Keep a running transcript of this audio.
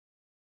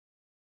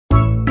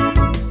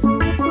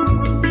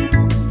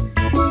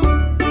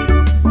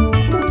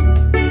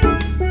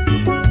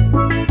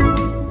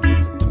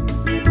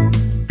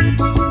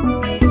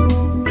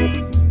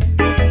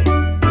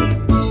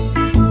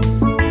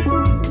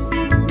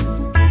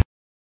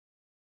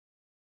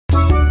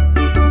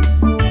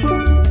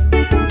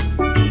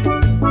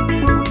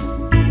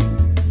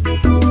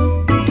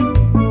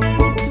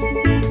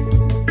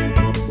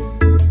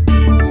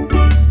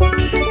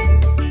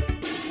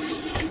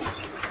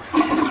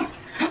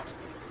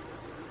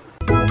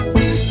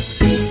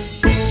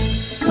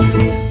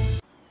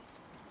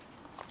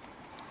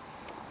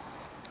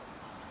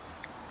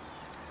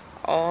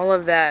all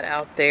of that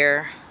out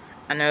there,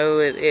 I know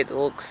it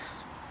looks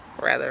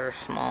rather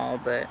small,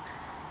 but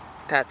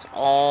that's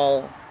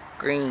all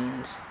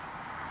greens.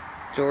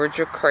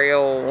 Georgia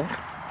Creole,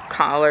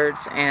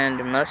 collards,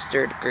 and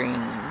mustard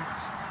greens.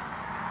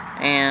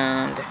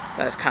 And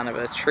that's kind of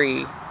a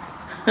tree.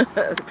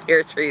 The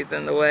pear tree is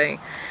in the way.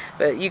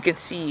 But you can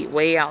see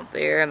way out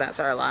there,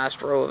 that's our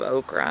last row of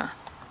okra.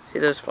 See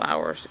those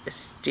flowers?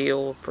 It's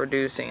still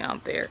producing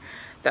out there.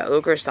 The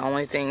okra is the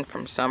only thing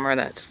from summer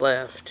that's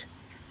left.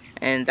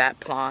 And that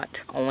plot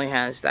only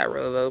has that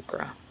row of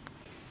okra.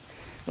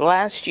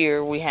 Last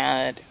year we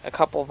had a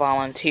couple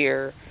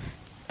volunteer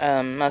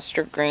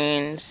mustard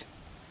greens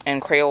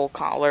and Creole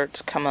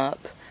collards come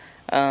up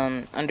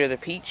under the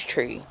peach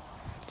tree.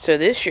 So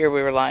this year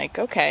we were like,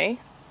 okay,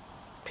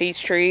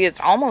 peach tree, it's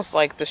almost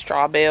like the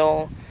straw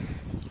bale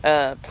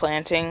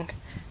planting,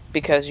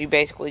 because you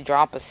basically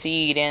drop a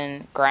seed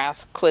in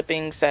grass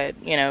clippings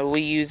that, you know,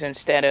 we use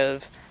instead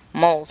of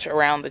mulch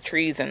around the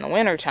trees in the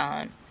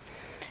wintertime.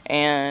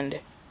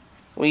 And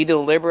we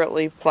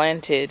deliberately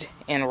planted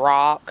in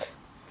rock,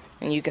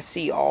 and you can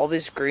see all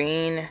this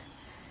green.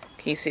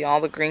 Can you see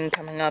all the green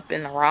coming up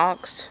in the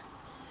rocks?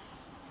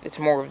 It's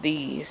more of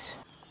these.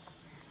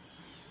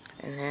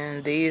 And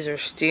then these are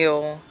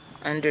still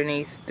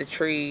underneath the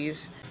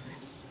trees.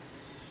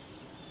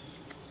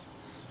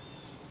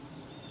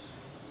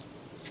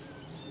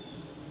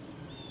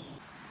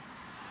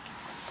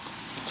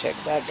 Check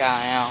that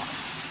guy out.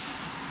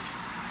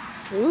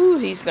 Ooh,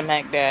 he's the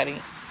Mac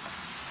Daddy.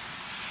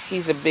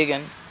 He's a big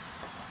one.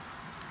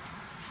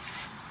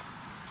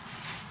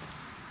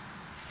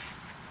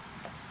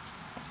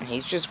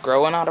 He's just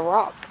growing out of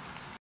rock.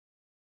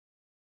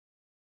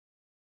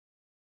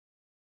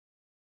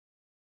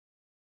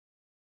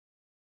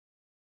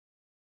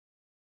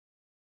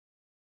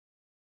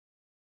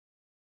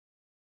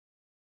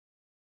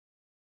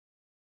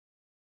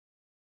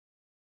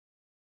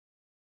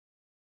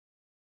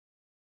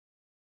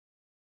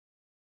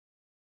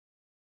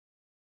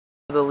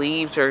 The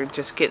leaves are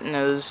just getting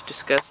those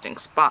disgusting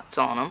spots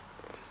on them.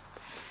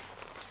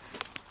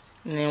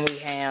 And then we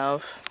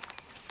have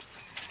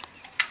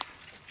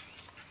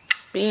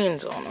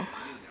beans on them.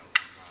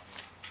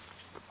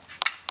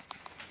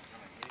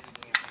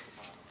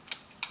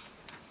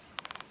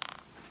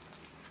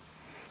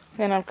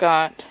 Then I've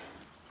got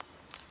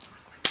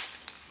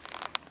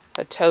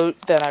a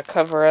tote that I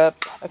cover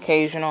up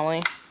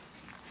occasionally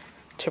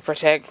to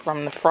protect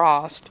from the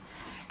frost.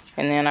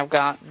 And then I've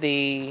got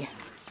the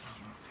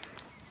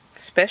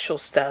special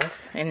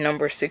stuff in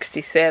number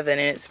 67, and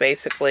it's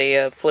basically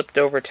a flipped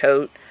over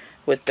tote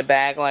with the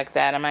bag like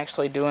that. I'm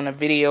actually doing a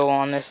video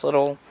on this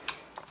little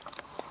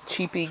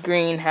cheapy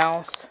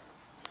greenhouse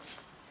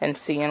and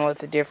seeing what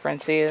the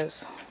difference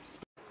is.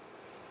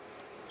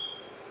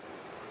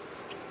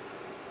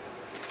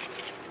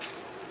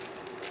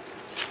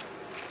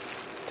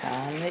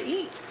 Time to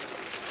eat.